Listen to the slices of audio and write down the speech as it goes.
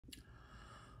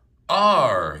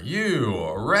Are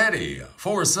you ready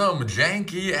for some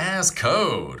janky ass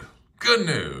code? Good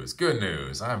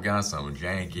news. I've got some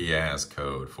janky ass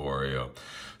code for you.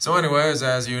 So anyways,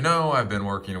 as you know, I've been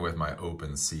working with my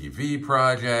OpenCV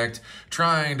project,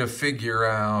 trying to figure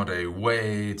out a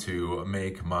way to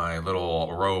make my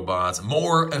little robots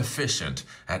more efficient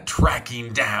at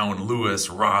tracking down Louis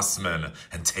Rossmann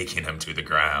and taking him to the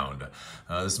ground.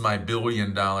 This is my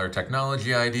billion-dollar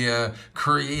technology idea: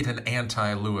 create an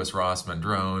anti-Louis Rossmann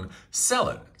drone, sell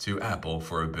it to Apple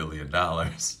for $1 billion.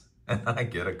 And I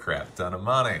get a crap ton of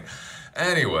money.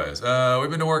 Anyways, we've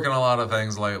been working on a lot of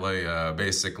things lately,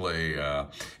 basically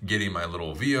getting my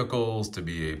little vehicles to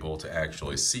be able to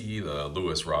actually see the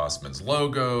Louis Rossmann's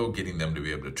logo, getting them to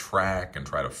be able to track and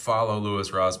try to follow Louis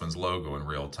Rossmann's logo in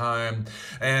real time.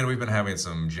 And we've been having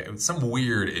some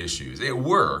weird issues. It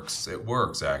works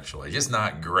actually, just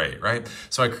not great, right?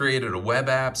 So I created a web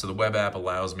app. So the web app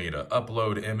allows me to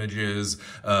upload images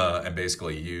and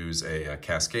basically use a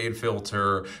cascade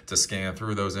filter to scan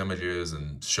through those images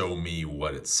and show me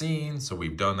what it's seen. So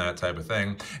we've done that type of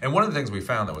thing. And one of the things we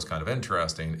found that was kind of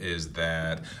interesting is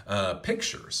that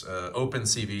pictures,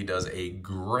 OpenCV does a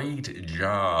great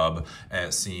job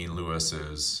at seeing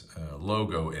Louis's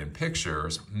logo in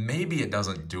pictures. Maybe it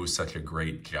doesn't do such a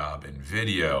great job in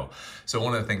video. So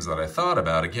one of the things that I thought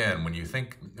about, again, when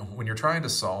you're trying to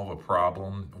solve a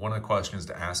problem, one of the questions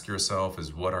to ask yourself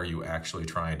is, what are you actually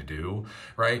trying to do,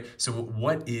 right? So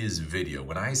what is video?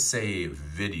 When I say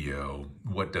video,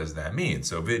 what does that mean?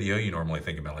 So video, you normally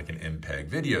think about like an MPEG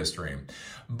video stream.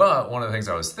 But one of the things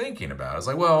I was thinking about is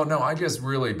like, well, no, I just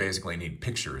really basically need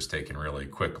pictures taken really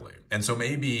quickly. And so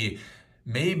maybe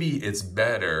it's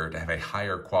better to have a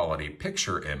higher quality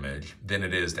picture image than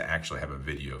it is to actually have a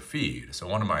video feed. So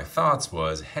one of my thoughts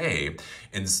was, hey,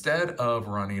 instead of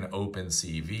running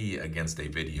OpenCV against a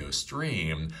video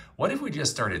stream, what if we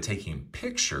just started taking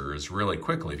pictures really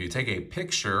quickly? If you take a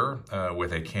picture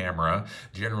with a camera,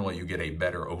 generally you get a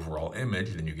better overall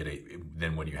image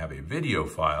than when you have a video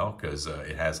file, because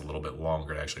it has a little bit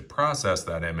longer to actually process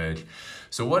that image.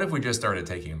 So what if we just started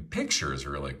taking pictures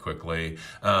really quickly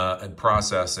and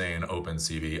processing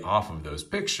OpenCV off of those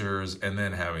pictures and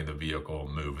then having the vehicle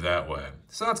move that way?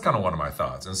 So that's kind of one of my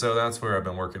thoughts. And so that's where I've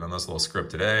been working on this little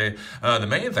script today. The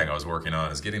main thing I was working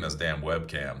on is getting this damn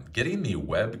webcam. Getting the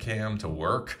webcam to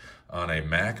work on a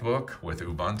MacBook with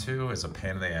Ubuntu is a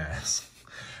pain in the ass.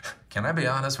 Can I be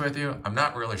honest with you? I'm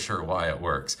not really sure why it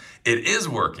works. It is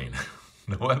working.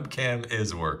 The webcam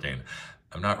is working.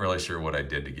 I'm not really sure what I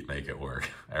did to make it work.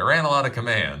 I ran a lot of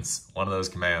commands. One of those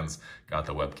commands got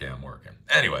the webcam working.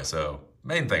 Anyway, so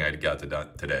main thing I got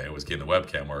today was getting the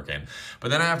webcam working.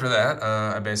 But then after that,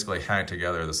 I basically hacked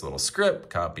together this little script,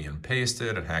 copy and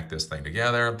pasted, and hacked this thing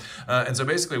together. And so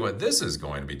basically what this is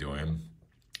going to be doing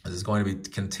is going to be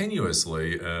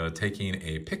continuously taking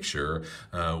a picture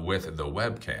with the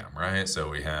webcam, right? So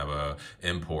we have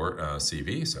import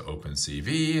CV, so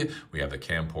OpenCV. We have the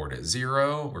cam port at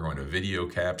 0. We're going to video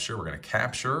capture. We're going to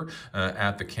capture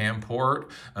at the cam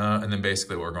port, and then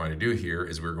basically what we're going to do here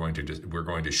is we're going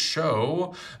to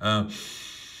show.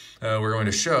 We're going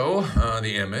to show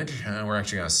the image. We're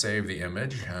actually going to save the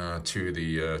image to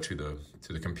the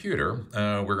computer.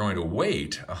 We're going to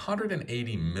wait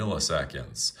 180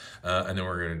 milliseconds, and then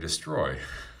we're going to destroy.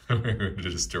 We're going to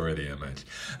destroy the image.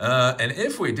 And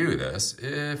if we do this,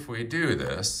 this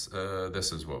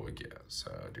is what we get. So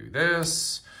do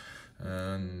this.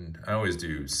 And I always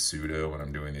do sudo when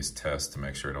I'm doing these tests to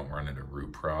make sure I don't run into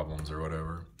root problems or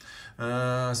whatever.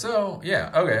 So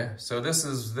yeah, okay. So this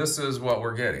is what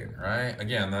we're getting, right?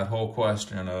 Again, that whole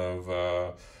question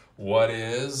of what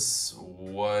is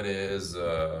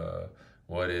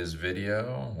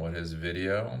video? What is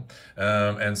video?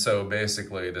 And so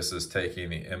basically this is taking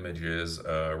the images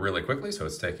really quickly. So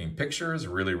it's taking pictures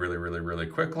really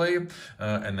quickly,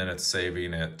 and then it's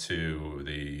saving it to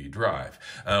the drive.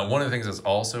 One of the things that's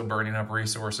also burning up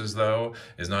resources though,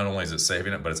 is not only is it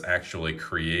saving it, but it's actually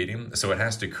creating. So it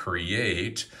has to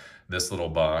create this little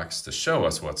box to show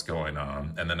us what's going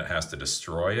on, and then it has to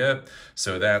destroy it.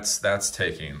 So that's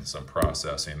taking some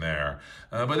processing there.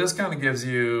 But this kind of gives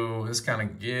you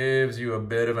a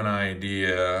bit of an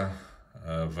idea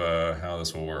of how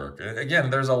this will work. Again,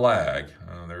 there's a lag.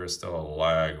 There is still a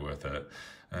lag with it.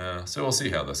 So we'll see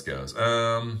how this goes.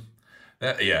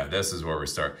 This is where we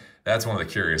start. That's one of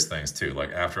the curious things too.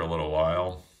 Like after a little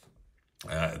while,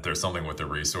 if there's something with the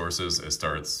resources, it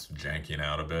starts janking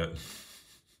out a bit.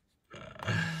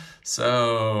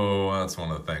 So that's one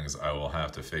of the things I will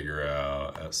have to figure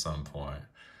out at some point.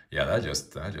 Yeah, that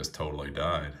just totally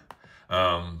died.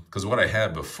 Because what I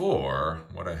had before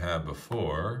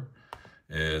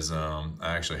is I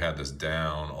actually had this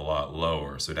down a lot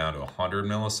lower, so down to 100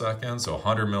 milliseconds. So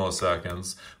 100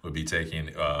 milliseconds would be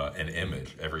taking an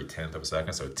image every 10th of a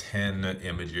second, so 10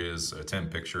 images, 10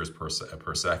 pictures per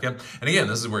second. And again,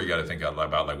 this is where you got to think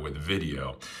about like with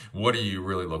video. What are you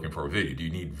really looking for with video? Do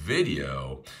you need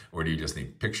video, or do you just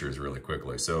need pictures really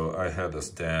quickly? So I have this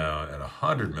down at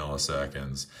 100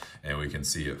 milliseconds, and we can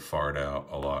see it fart out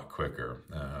a lot quicker.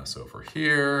 So for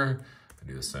here, I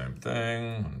do the same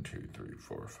thing, 1, 2, 3,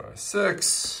 4, 5,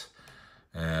 6,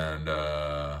 and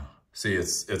see,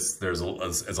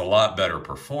 it's a lot better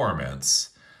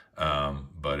performance,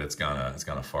 but it's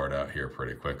gonna fart out here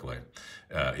pretty quickly.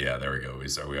 Yeah, there we go.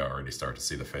 We already start to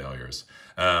see the failures.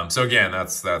 So again,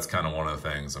 that's kind of one of the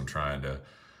things I'm trying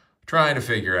to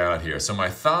figure out here. So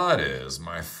my thought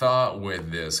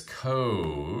with this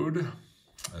code,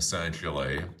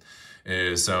 essentially,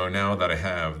 is so now that I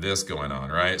have this going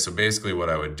on, right? So basically what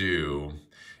I would do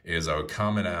is I would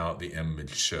comment out the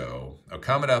image show. I'll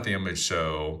comment out the image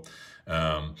show,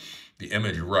 the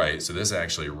image write. So this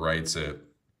actually writes it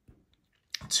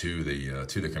to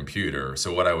the computer.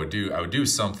 So what I would do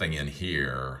something in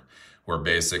here where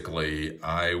basically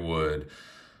I would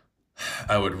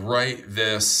write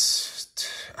this,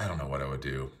 I don't know what I would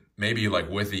do. Maybe like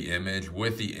with the image,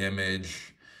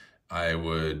 I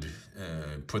would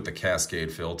put the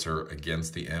cascade filter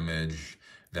against the image.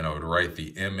 Then I would write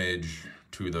the image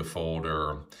to the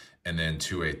folder, and then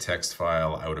to a text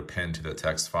file, I would append to the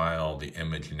text file the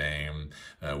image name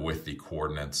with the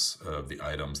coordinates of the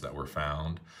items that were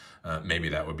found. Maybe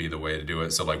that would be the way to do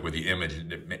it. So like with the image,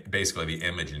 basically the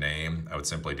image name, I would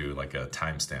simply do like a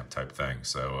timestamp type thing.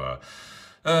 So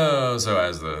so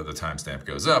as the timestamp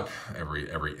goes up, every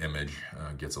image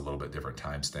gets a little bit different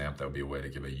timestamp. That would be a way to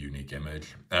give a unique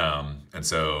image. And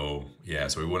so, yeah,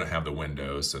 so we wouldn't have the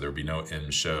windows. So there'd be no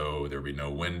show, there'd be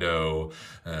no window.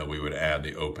 We would add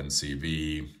the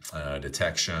OpenCV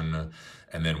detection.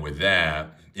 And then with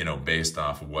that, you know, based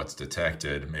off of what's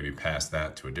detected, maybe pass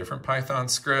that to a different Python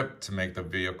script to make the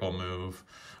vehicle move,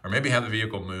 or maybe have the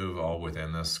vehicle move all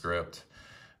within this script.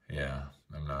 Yeah,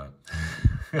 I'm not,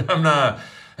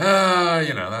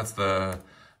 you know, that's the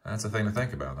thing to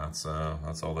think about. That's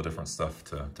all the different stuff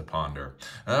to ponder.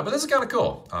 But this is kind of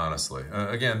cool, honestly.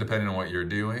 Again, depending on what you're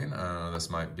doing, this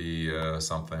might be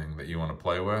something that you want to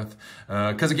play with.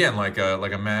 Because again, like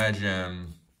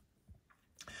imagine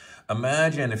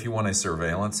if you want a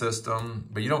surveillance system,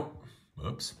 but you don't,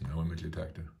 oops, no image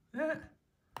detected.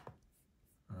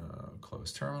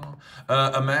 Close terminal.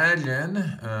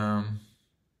 Imagine,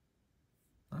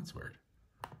 that's weird.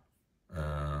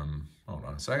 Hold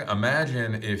on a second.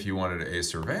 Imagine if you wanted a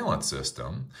surveillance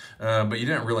system, but you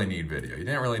didn't really need video. You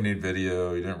didn't really need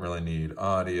video. You didn't really need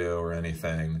audio or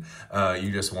anything. You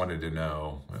just wanted to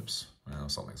know, whoops, well,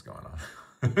 something's going on.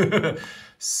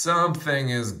 Something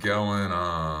is going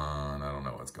on. I don't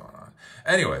know what's going on.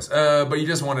 Anyways, but you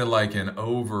just wanted like an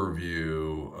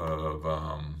overview of,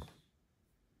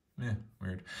 yeah,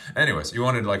 weird. Anyways, you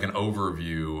wanted like an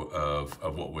overview of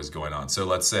what was going on. So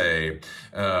let's say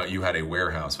you had a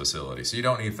warehouse facility. So you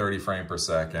don't need 30 frames per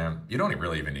second. You don't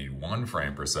really even need 1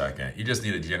 frame per second. You just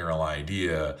need a general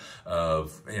idea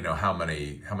of, you know, how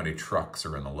many trucks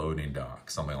are in the loading dock,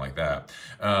 something like that.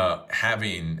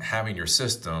 Having your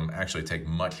system actually take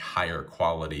much higher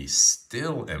quality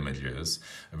still images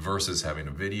versus having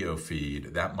a video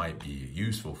feed, that might be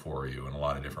useful for you in a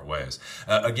lot of different ways.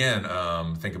 Again,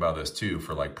 think about this too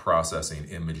for like processing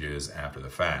images after the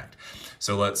fact.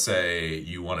 So let's say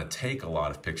you want to take a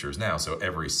lot of pictures now. So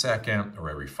every second or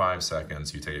every 5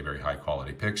 seconds, you take a very high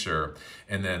quality picture.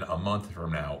 And then a month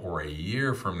from now or a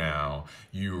year from now,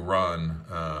 you run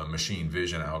machine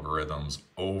vision algorithms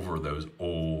over those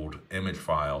old image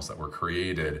files that were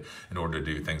created in order to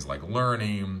do things like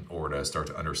learning or to start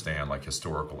to understand like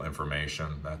historical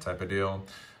information, that type of deal.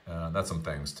 That's some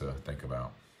things to think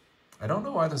about. I don't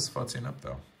know why this is futzing up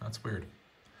though. That's weird.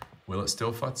 Will it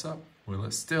still futz up? Will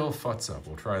it still futz up?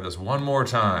 We'll try this one more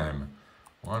time.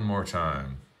 One more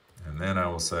time. And then I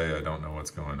will say I don't know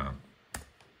what's going on.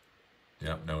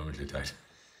 Yep, no image detected.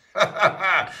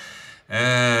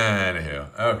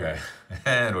 Anywho, okay.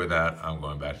 And with that, I'm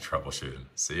going back to troubleshooting.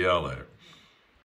 See y'all later.